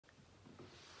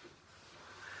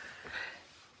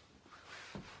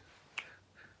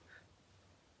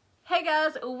Hey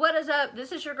guys, what is up?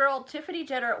 This is your girl Tiffany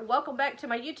Jetter. Welcome back to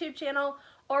my YouTube channel,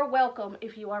 or welcome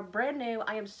if you are brand new.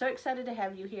 I am so excited to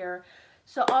have you here.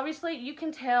 So obviously you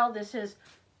can tell this is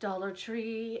Dollar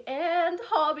Tree and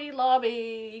Hobby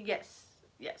Lobby.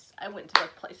 Yes, I went to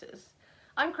both places.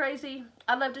 I'm crazy.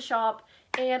 I love to shop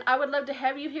and I would love to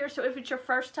have you here. So if it's your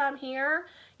first time here,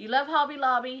 you love Hobby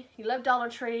Lobby, you love Dollar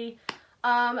Tree,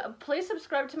 please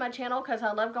subscribe to my channel because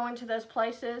I love going to those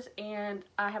places and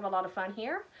I have a lot of fun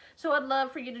here. So I'd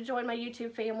love for you to join my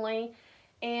YouTube family.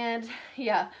 And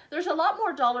yeah, there's a lot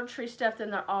more Dollar Tree stuff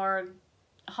than there are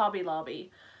Hobby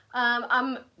Lobby.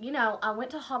 I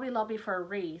went to Hobby Lobby for a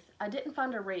wreath. I didn't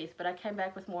find a wreath, but I came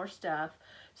back with more stuff.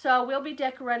 So I will be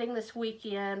decorating this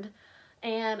weekend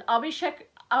and I'll be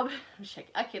I'll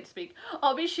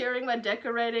be sharing my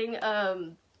decorating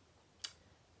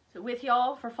with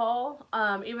y'all for fall,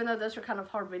 even though those are kind of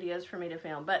hard videos for me to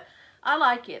film, but I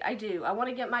like it. I do. I want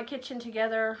to get my kitchen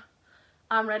together.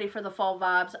 I'm ready for the fall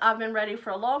vibes. I've been ready for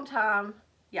a long time.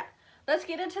 Yeah, let's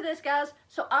get into this, guys.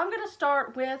 So I'm going to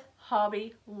start with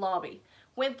Hobby Lobby.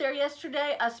 Went there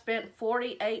yesterday. I spent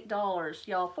 $48,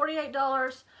 y'all.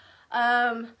 $48.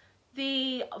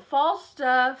 The fall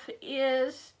stuff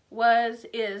is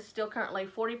still currently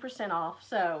 40% off,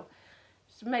 so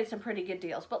made some pretty good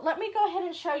deals. But let me go ahead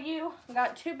and show you. I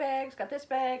got two bags. Got this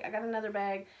bag. I got another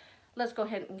bag. Let's go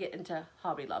ahead and get into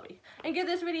Hobby Lobby. And give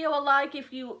this video a like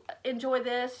if you enjoy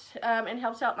this and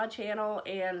helps out my channel,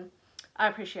 and I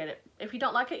appreciate it. If you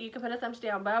don't like it, you can put a thumbs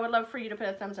down, but I would love for you to put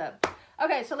a thumbs up.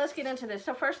 Okay, so let's get into this.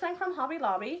 So first thing from Hobby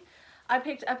Lobby, I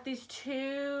picked up these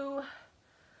two,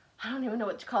 I don't even know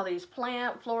what to call these,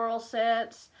 plant floral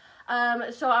sets.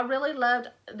 So I really loved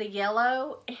the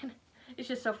yellow, and it's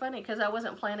just so funny because I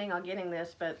wasn't planning on getting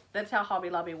this, but that's how Hobby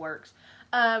Lobby works.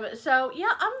 So yeah,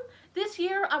 this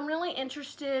year I'm really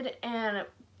interested in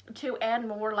to add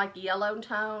more like yellow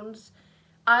tones.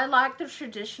 I like the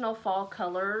traditional fall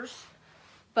colors,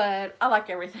 but I like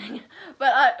everything.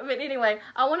 But anyway,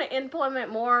 I want to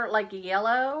implement more like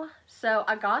yellow. So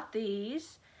I got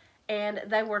these, and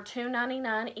they were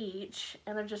 $2.99 each,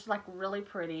 and they're just like really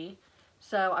pretty.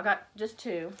 So I got just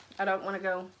two. I don't want to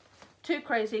go too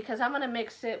crazy because I'm going to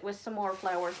mix it with some more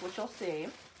flowers, which you'll see.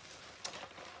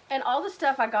 And all the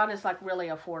stuff I got is like really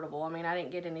affordable. I mean, I didn't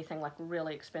get anything like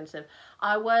really expensive.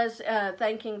 I was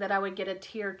thinking that I would get a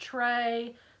tier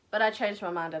tray, but I changed my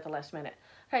mind at the last minute.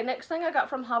 Okay, next thing I got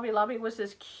from Hobby Lobby was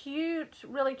this cute,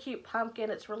 really cute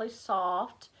pumpkin. It's really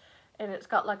soft and it's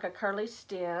got like a curly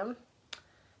stem.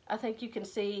 I think you can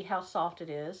see how soft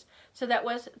it is. So that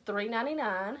was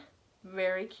 $3.99.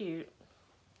 Very cute.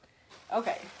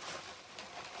 Okay.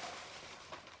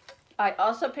 I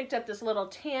also picked up this little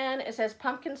tin. It says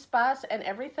pumpkin spice and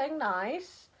everything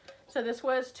nice. So this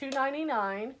was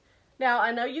 $2.99. Now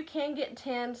I know you can get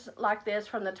tins like this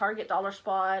from the Target Dollar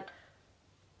Spot,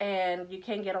 and you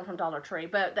can get them from Dollar Tree,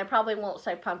 but they probably won't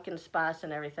say pumpkin spice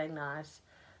and everything nice.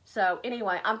 So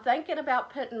anyway, I'm thinking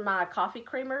about putting my coffee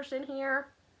creamers in here.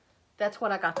 That's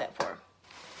what I got that for.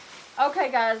 Okay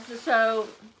guys, so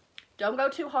don't go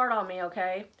too hard on me,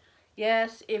 okay?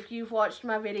 Yes, if you've watched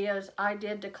my videos, I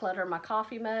did declutter my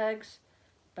coffee mugs,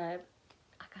 but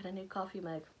I got a new coffee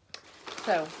mug.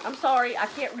 So, I'm sorry, I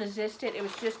can't resist it. It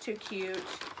was just too cute.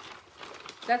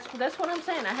 That's what I'm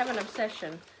saying. I have an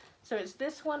obsession. So, it's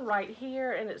this one right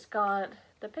here, and it's got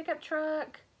the pickup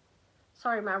truck.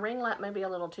 Sorry, my ring light may be a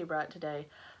little too bright today.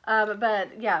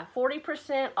 But, yeah,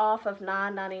 40% off of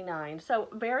 $9.99. So,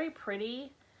 very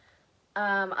pretty.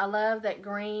 I love that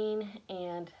green,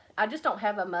 and I just don't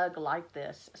have a mug like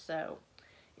this, so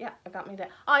yeah, I got me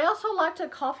that. I also liked a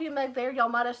coffee mug there. Y'all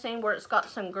might have seen where it's got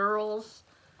some girls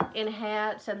in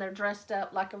hats and they're dressed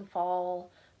up like in fall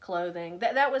clothing.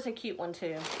 That was a cute one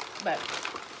too. But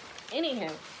anywho,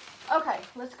 okay,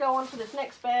 let's go on to this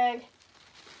next bag.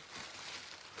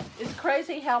 It's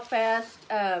crazy how fast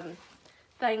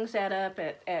things add up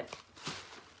at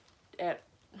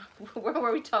where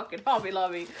were we talking? Hobby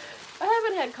Lobby. I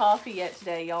haven't had coffee yet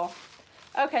today, y'all.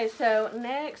 Okay, so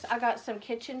next I got some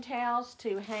kitchen towels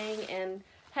to hang,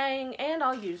 and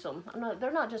I'll use them.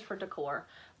 They're not just for decor,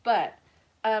 but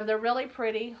they're really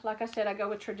pretty. Like I said, I go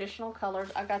with traditional colors.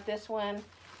 I got this one.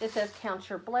 It says Count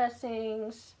Your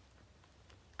Blessings.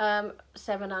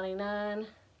 $7.99.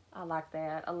 I like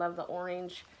that. I love the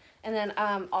orange. And then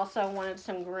also wanted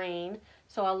some green.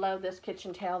 So I love this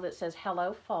kitchen towel that says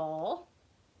Hello Fall.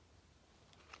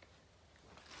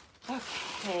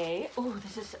 Okay. Oh,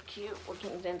 this is so cute. We're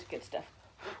getting into good stuff.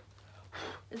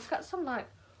 It's got some like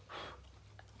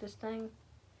this thing.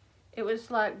 It was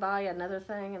like buy another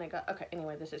thing, and it got, okay,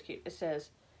 anyway, this is cute. It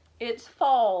says, it's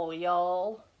fall,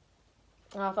 y'all.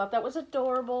 I thought that was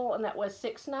adorable, and that was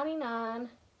 $6.99.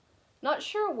 Not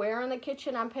sure where in the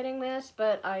kitchen I'm putting this,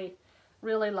 but I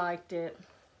really liked it.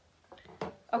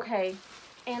 Okay,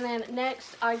 and then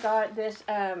next I got this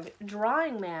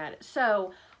drying mat.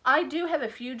 So I do have a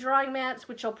few drying mats,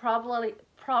 which you'll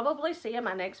probably see in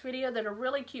my next video, that are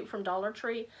really cute from Dollar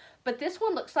Tree. But this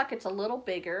one looks like it's a little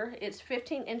bigger. It's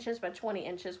 15 inches by 20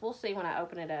 inches. We'll see when I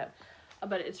open it up.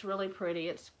 But it's really pretty.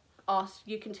 It's awesome.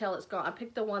 You can tell it's gone. I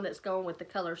picked the one that's going with the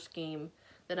color scheme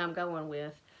that I'm going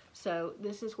with. So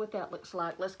this is what that looks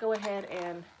like. Let's go ahead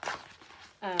and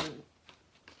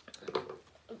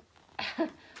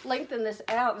lengthen this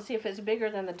out and see if it's bigger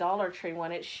than the Dollar Tree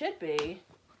one. It should be.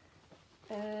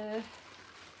 I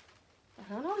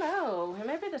don't know. It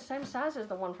may be the same size as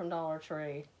the one from Dollar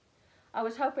Tree. I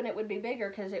was hoping it would be bigger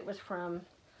because it was from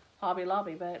Hobby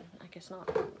Lobby, but I guess not.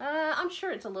 I'm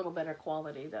sure it's a little better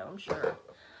quality, though. I'm sure.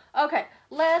 Okay,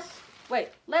 last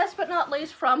but not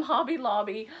least from Hobby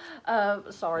Lobby.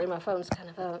 Sorry, my phone's kind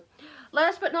of up.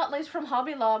 Last but not least from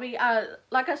Hobby Lobby,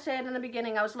 like I said in the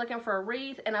beginning, I was looking for a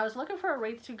wreath, and I was looking for a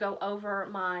wreath to go over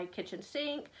my kitchen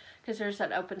sink because there's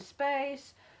an open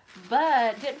space,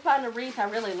 but didn't find a wreath I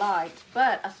really liked.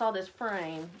 But I saw this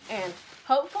frame, and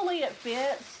hopefully it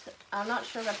fits. I'm not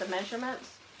sure about the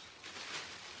measurements.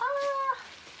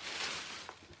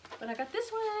 But I got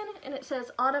this one, and it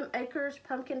says Autumn Acres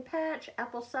Pumpkin Patch,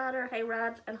 Apple Cider,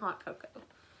 Hayrides, and Hot Cocoa.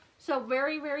 So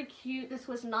very, very cute. This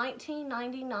was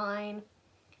 $19.99,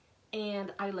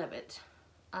 and I love it.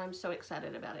 I'm so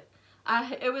excited about it.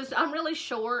 I'm really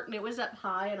short, and it was up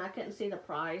high, and I couldn't see the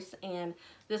price. And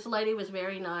this lady was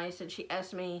very nice, and she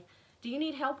asked me, "Do you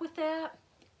need help with that?"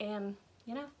 And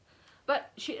you know,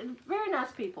 but very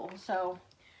nice people. So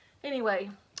anyway,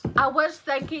 I was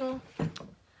thinking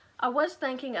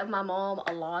of my mom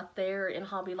a lot there in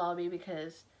Hobby Lobby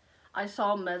because I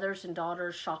saw mothers and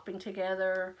daughters shopping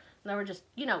together. And they were just,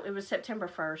 you know, it was September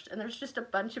 1st, and there's just a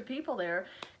bunch of people there.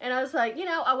 And I was like, you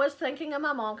know, I was thinking of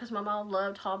my mom because my mom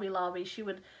loved Hobby Lobby. She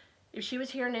would, if she was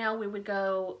here now, we would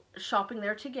go shopping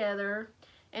there together.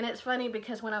 And it's funny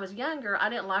because when I was younger, I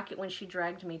didn't like it when she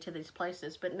dragged me to these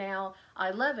places, but now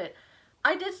I love it.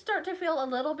 I did start to feel a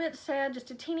little bit sad,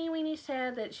 just a teeny weeny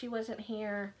sad that she wasn't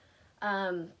here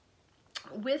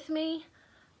with me.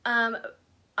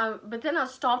 But then I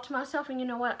stopped myself, and you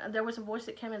know what? There was a voice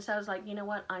that came in, so I was like, you know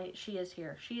what? She is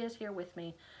here. She is here with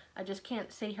me. I just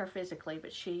can't see her physically,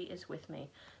 but she is with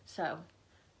me. So,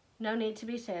 no need to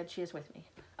be sad. She is with me.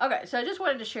 Okay, so I just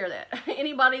wanted to share that.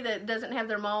 Anybody that doesn't have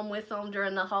their mom with them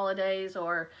during the holidays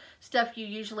or stuff you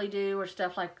usually do or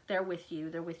stuff like, they're with you.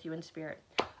 They're with you in spirit.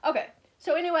 Okay,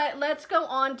 so anyway, let's go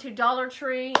on to Dollar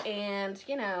Tree, and,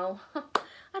 you know...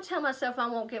 I tell myself I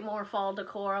won't get more fall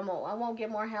decor. I won't get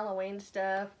more Halloween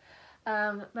stuff.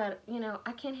 But, you know,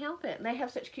 I can't help it. They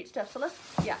have such cute stuff. So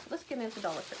let's get into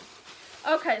Dollar Tree.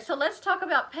 Okay, so let's talk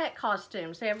about pet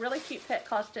costumes. They have really cute pet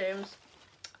costumes.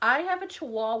 I have a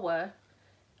Chihuahua.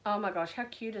 Oh my gosh, how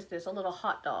cute is this? A little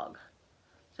hot dog.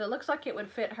 So it looks like it would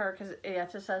fit her because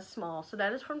it just says small. So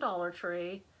that is from Dollar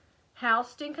Tree. How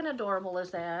stinking adorable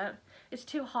is that? It's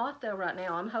too hot though right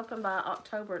now. I'm hoping by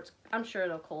October, I'm sure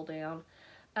it'll cool down.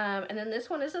 And then this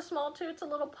one is a small too. It's a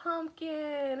little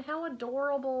pumpkin. How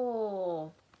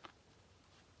adorable.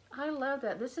 I love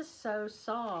that. This is so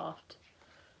soft.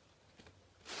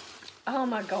 Oh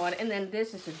my god. And then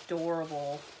this is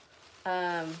adorable.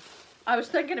 I was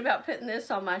thinking about putting this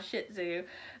on my Shih Tzu.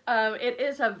 It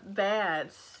is a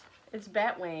bats. It's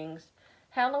bat wings.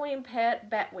 Halloween pet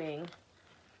bat wing.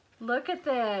 Look at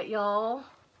that, y'all.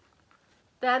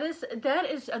 That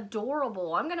is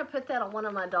adorable. I'm going to put that on one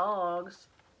of my dogs.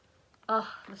 Oh,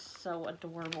 it's so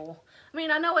adorable. I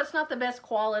mean, I know it's not the best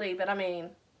quality, but I mean,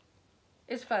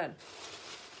 it's fun.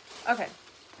 Okay.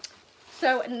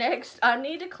 So next, I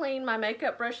need to clean my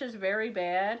makeup brushes very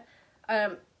bad.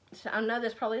 So I know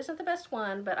this probably isn't the best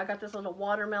one, but I got this little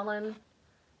watermelon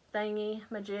thingy,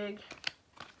 majig.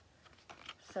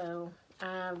 So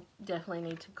I definitely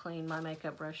need to clean my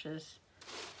makeup brushes.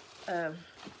 Yeah.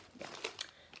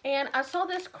 And I saw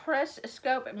this Crest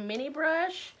Scope mini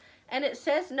brush, and it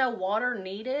says no water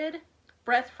needed,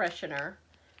 breath freshener.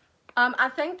 I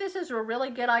think this is a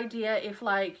really good idea if,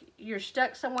 like, you're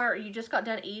stuck somewhere or you just got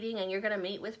done eating and you're going to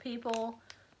meet with people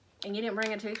and you didn't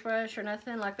bring a toothbrush or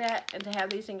nothing like that, and to have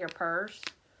these in your purse.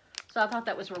 So I thought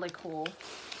that was really cool.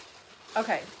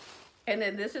 Okay. And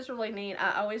then this is really neat.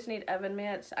 I always need oven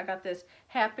mitts. I got this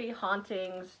Happy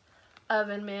Hauntings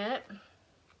oven mitt.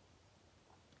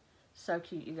 So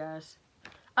cute, you guys.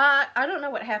 I don't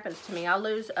know what happens to me. I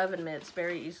lose oven mitts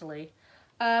very easily.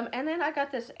 And then I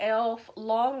got this e.l.f.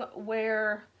 long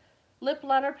wear lip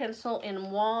liner pencil in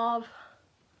mauve.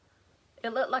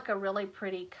 It looked like a really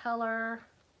pretty color.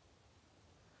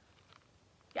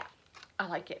 Yeah, I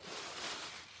like it.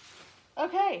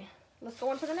 Okay, let's go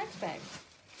on to the next bag.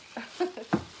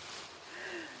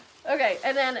 Okay,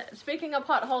 and then speaking of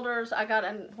pot holders, I got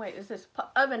an, wait, is this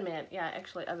oven mitt? Yeah,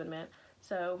 actually oven mitt.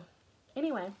 So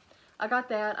anyway, I got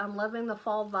that. I'm loving the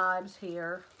fall vibes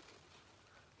here.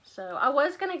 So I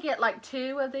was going to get like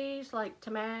 2 of these like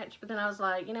to match, but then I was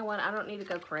like, you know what, I don't need to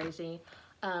go crazy.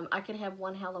 I could have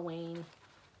one Halloween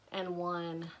and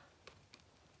one,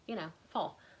 you know,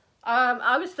 fall.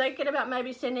 I was thinking about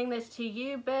maybe sending this to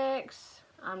you, Bex.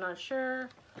 I'm not sure.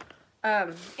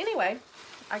 Anyway,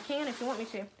 I can if you want me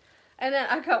to. And then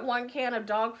I got 1 can of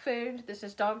dog food. This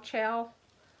is dog chow.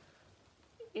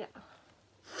 Yeah.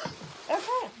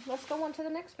 Okay, let's go on to the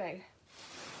next bag.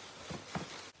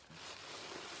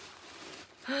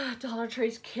 Dollar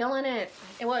Tree's killing it.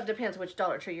 And well, it depends which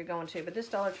Dollar Tree you're going to, but this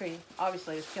Dollar Tree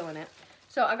obviously is killing it.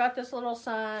 So I got this little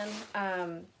sign.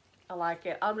 I like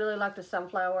it. I really like the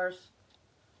sunflowers.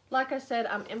 Like I said,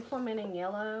 I'm implementing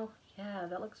yellow. Yeah,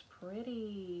 that looks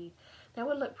pretty. That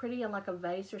would look pretty in like a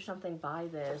vase or something by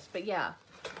this. But yeah,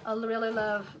 I really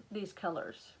love these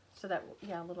colors. So that,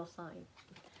 yeah, little sign.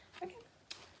 Okay.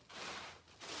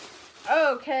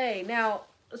 Okay, now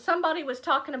somebody was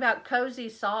talking about cozy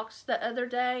socks the other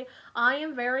day. I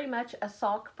am very much a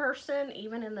sock person,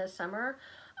 even in the summer.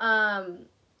 I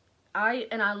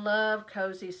love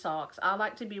cozy socks. I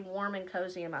like to be warm and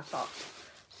cozy in my socks.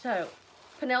 So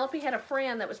Penelope had a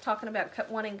friend that was talking about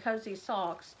wanting cozy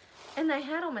socks, and they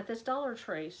had them at this Dollar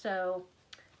Tree. So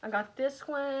I got this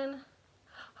one.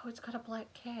 Oh, it's got a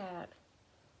black cat.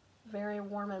 Very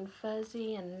warm and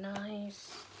fuzzy and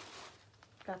nice.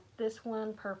 Got this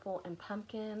one, purple and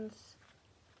pumpkins.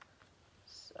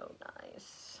 So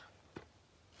nice.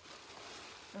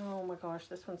 Oh my gosh,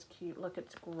 this one's cute. Look,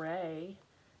 it's gray.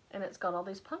 And it's got all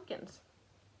these pumpkins.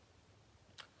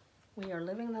 We are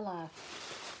living the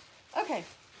life. Okay.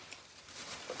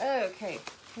 Okay,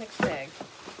 next bag.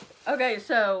 Okay,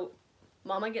 so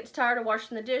Mama gets tired of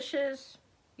washing the dishes.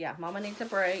 Yeah, Mama needs a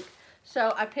break.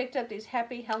 So I picked up these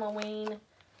Happy Halloween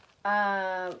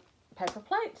paper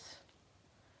plates.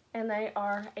 And they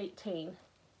are 18.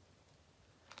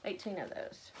 18 of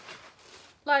those.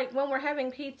 Like when we're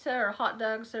having pizza or hot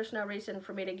dogs, there's no reason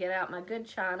for me to get out my good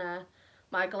china,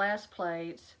 my glass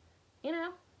plates, you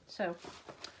know. So,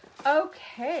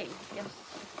 okay. Yes.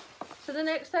 So the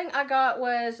next thing I got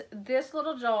was this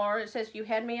little jar. It says, "You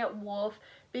had me at Wolf,"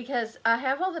 because I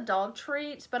have all the dog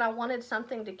treats, but I wanted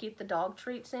something to keep the dog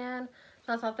treats in.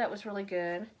 So I thought that was really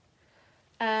good.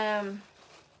 Okay.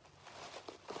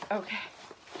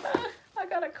 I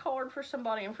got a card for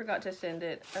somebody and forgot to send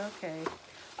it. Okay.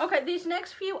 Okay, these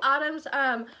next few items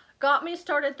got me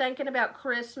started thinking about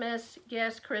Christmas.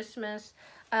 Yes, Christmas.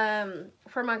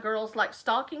 For my girls, like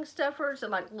stocking stuffers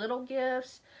and like little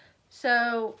gifts.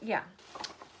 So, yeah.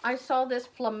 I saw this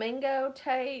flamingo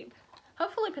tape.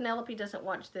 Hopefully Penelope doesn't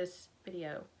watch this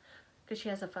video because she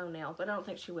has a phone now, but I don't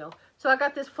think she will. So I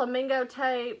got this flamingo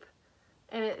tape,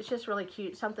 and it's just really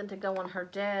cute. Something to go on her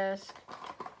desk.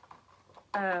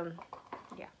 Yeah.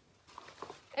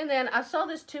 And then I saw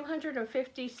this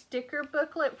 250 sticker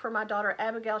booklet for my daughter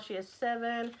Abigail. She is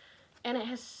 7, and it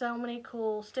has so many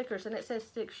cool stickers, and it says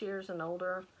 6 years and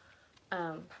older.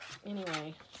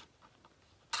 Anyway,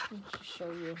 let me just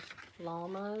show you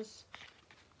llamas.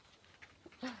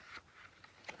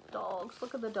 Dogs.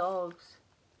 Look at the dogs.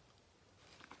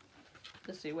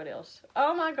 Let's see what else.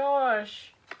 Oh my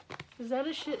gosh. Is that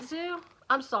a Shih Tzu?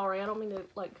 I'm sorry. I don't mean to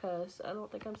like cuss. I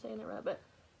don't think I'm saying it right, but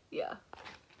yeah.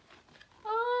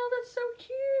 Oh, that's so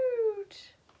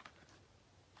cute.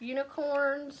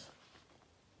 Unicorns.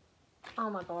 Oh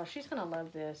my gosh. She's going to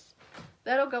love this.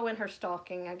 That'll go in her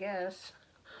stocking, I guess.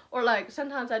 Or like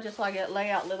sometimes I just like it,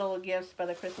 lay out little gifts by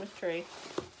the Christmas tree.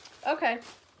 Okay.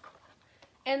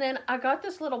 And then I got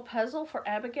this little puzzle for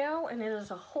Abigail, and it is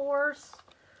a horse.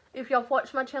 If y'all have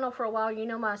watched my channel for a while, you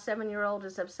know my 7-year-old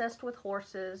is obsessed with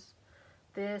horses.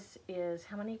 This is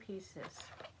how many pieces?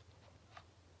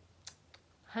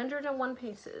 101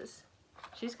 pieces.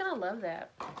 She's going to love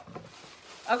that.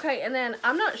 Okay, and then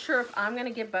I'm not sure if I'm going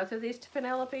to give both of these to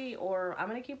Penelope or I'm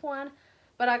going to keep one.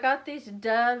 But I got these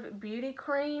Dove beauty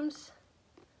creams.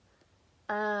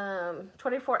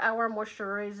 24-hour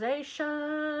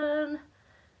moisturization.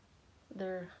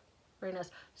 They're very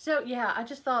nice. So, yeah, I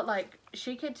just thought, like,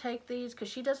 she could take these because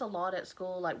she does a lot at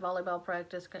school, like volleyball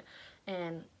practice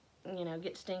and, you know,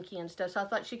 get stinky and stuff. So I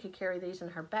thought she could carry these in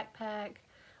her backpack.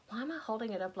 Why am I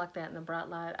holding it up like that in the bright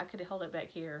light? I could hold it back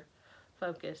here.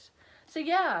 Focus. So,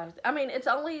 yeah, I mean, it's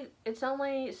only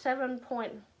 7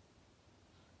 point...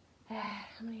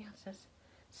 how many ounces?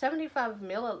 75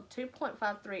 mil,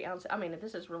 2.53 ounces. I mean,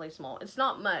 this is really small. It's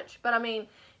not much, but I mean,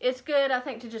 it's good, I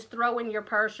think, to just throw in your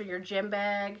purse or your gym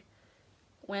bag.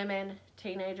 Women,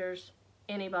 teenagers,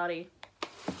 anybody.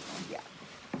 Yeah.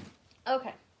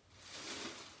 Okay.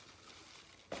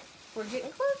 We're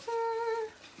getting closer.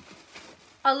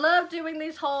 I love doing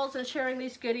these hauls and sharing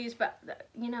these goodies, but,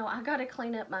 you know, I got to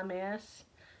clean up my mess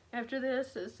after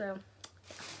this, so,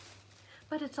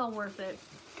 but it's all worth it.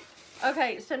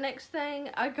 Okay, so next thing,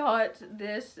 I got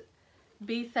this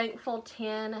Be Thankful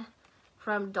tin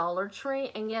from Dollar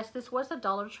Tree. And yes, this was a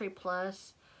Dollar Tree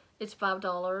Plus. It's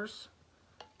 $5.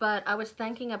 But I was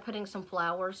thinking of putting some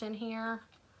flowers in here.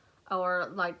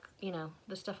 Or like, you know,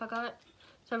 the stuff I got.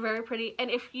 So very pretty. And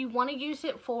if you want to use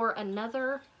it for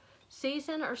another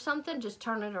season or something, just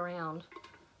turn it around.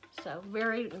 So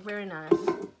very, very nice.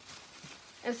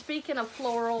 And speaking of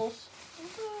florals,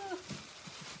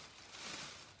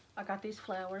 I got these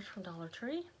flowers from Dollar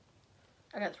Tree.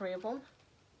 I got 3 of them.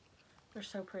 They're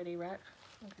so pretty, right?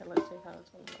 Okay, let's see how it's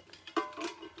going to look.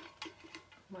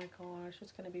 Oh my gosh,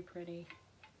 it's going to be pretty.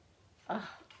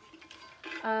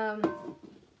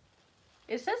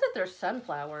 It says that they're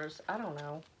sunflowers. I don't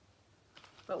know.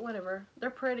 But whatever. They're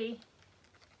pretty.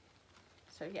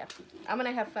 So yeah, I'm going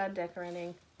to have fun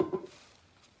decorating.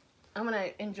 I'm going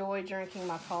to enjoy drinking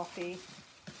my coffee.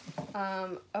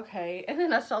 Okay, and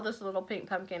then I saw this little pink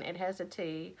pumpkin. It has a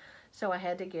T, so I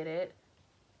had to get it.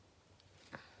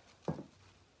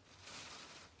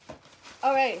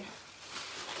 Alright,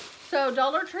 so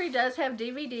Dollar Tree does have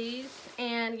DVDs,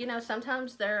 and, you know,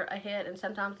 sometimes they're a hit and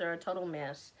sometimes they're a total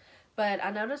mess. But I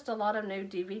noticed a lot of new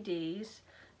DVDs.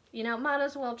 You know, might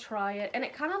as well try it. And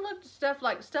it kind of looked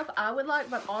like stuff I would like,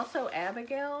 but also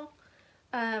Abigail.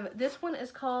 This one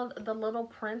is called The Little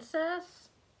Princess.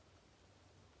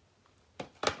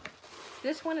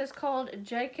 This one is called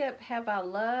Jacob Have I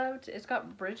Loved. It's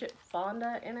got Bridget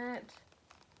Fonda in it.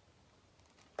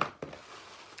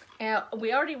 And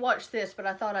we already watched this, but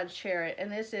I thought I'd share it.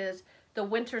 And this is The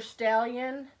Winter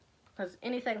Stallion. Because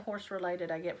anything horse related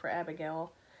I get for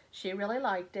Abigail. She really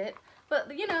liked it.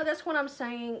 But, you know, that's what I'm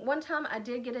saying. One time I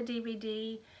did get a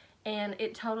DVD. And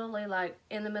it totally, like,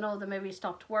 in the middle of the movie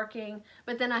stopped working.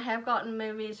 But then I have gotten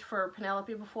movies for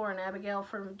Penelope before and Abigail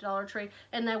from Dollar Tree.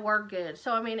 And they were good.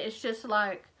 So, I mean, it's just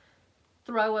like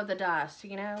throw of the dice,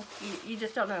 you know. You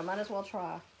just don't know. Might as well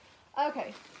try.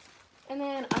 Okay. And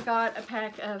then I got a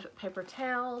pack of paper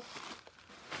towels.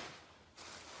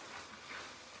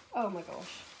 Oh, my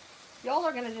gosh. Y'all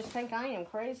are going to just think I am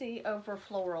crazy over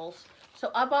florals.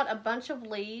 So, I bought a bunch of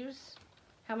leaves.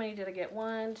 How many did I get?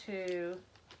 1, 2...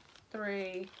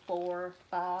 3, 4,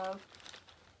 5,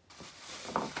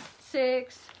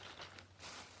 6.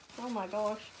 Oh my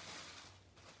gosh.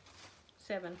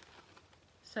 7.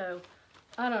 So,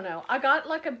 I don't know. I got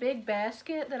like a big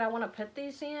basket that I want to put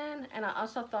these in. And I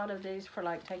also thought of these for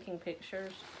like taking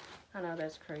pictures. I know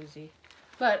that's crazy.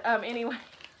 But anyway.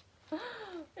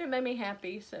 It made me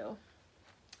happy. So,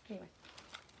 anyway.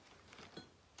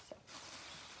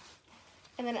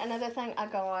 And then another thing I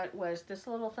got was this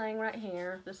little thing right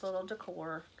here, this little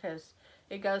decor, because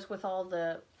it goes with all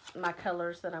my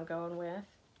colors that I'm going with.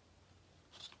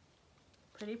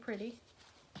 Pretty, pretty.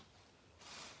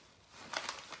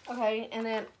 Okay, and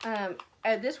then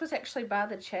this was actually by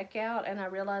the checkout, and I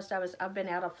realized I've been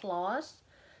out of floss,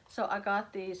 so I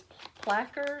got these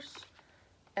plackers,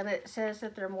 and it says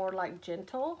that they're more like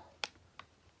gentle.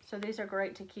 So these are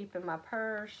great to keep in my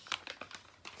purse.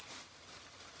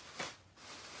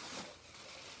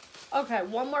 Okay,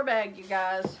 one more bag, you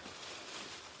guys.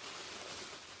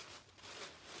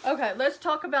 Okay, let's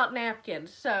talk about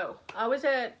napkins. So, I was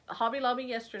at Hobby Lobby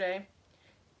yesterday.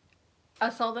 I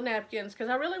saw the napkins because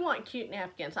I really want cute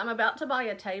napkins. I'm about to buy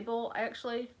a table,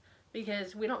 actually,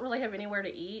 because we don't really have anywhere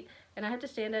to eat. And I have to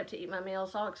stand up to eat my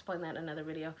meals. I'll explain that in another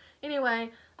video.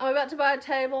 Anyway, I'm about to buy a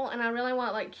table, and I really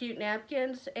want, like, cute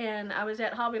napkins. And I was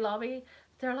at Hobby Lobby.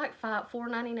 They're like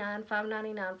 $4.99,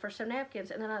 $5.99 for some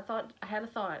napkins. And then I had a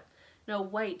thought. No,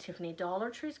 wait, Tiffany, Dollar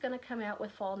Tree's going to come out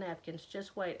with fall napkins.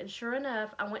 Just wait. And sure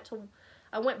enough,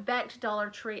 I went back to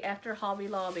Dollar Tree after Hobby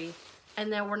Lobby,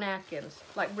 and there were napkins,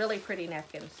 like really pretty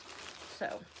napkins.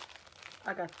 So,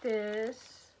 I got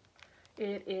this.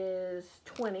 It is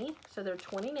 20, so they're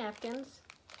 20 napkins.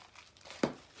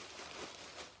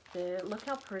 Look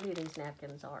how pretty these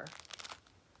napkins are.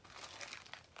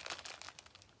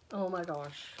 Oh my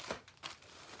gosh.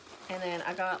 And then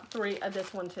I got 3 of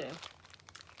this one too.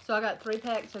 So I got 3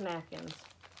 packs of napkins.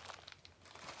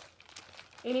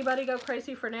 Anybody go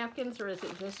crazy for napkins, or is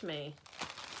it just me?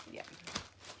 Yeah,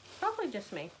 probably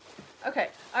just me. Okay,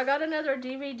 I got another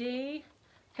DVD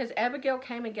because Abigail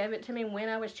came and gave it to me when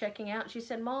I was checking out. She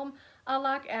said, Mom, I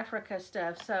like Africa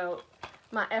stuff. So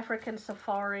my African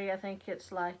Safari, I think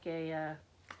it's like a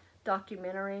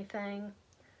documentary thing.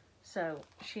 So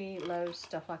she loves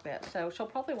stuff like that. So she'll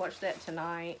probably watch that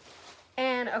tonight.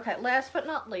 And okay, last but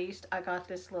not least, I got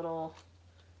this little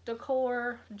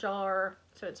decor jar.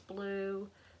 So it's blue.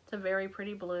 It's a very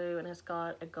pretty blue, and it's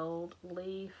got a gold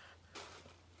leaf.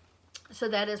 So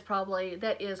that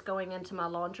is going into my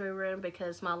laundry room,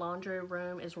 because my laundry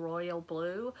room is royal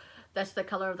blue. That's the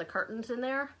color of the curtains in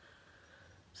there.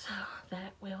 So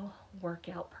that will work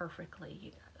out perfectly,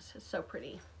 you guys. It's so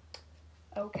pretty.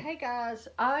 Okay, guys,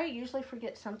 I usually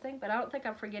forget something, but I don't think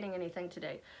I'm forgetting anything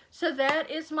today. So that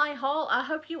is my haul. I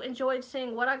hope you enjoyed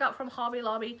seeing what I got from Hobby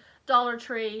Lobby, Dollar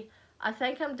Tree. I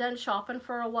think I'm done shopping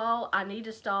for a while. I need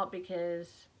to stop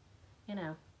because, you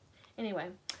know, anyway.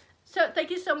 So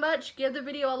thank you so much. Give the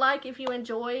video a like if you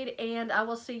enjoyed, and I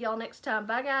will see y'all next time.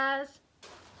 Bye, guys.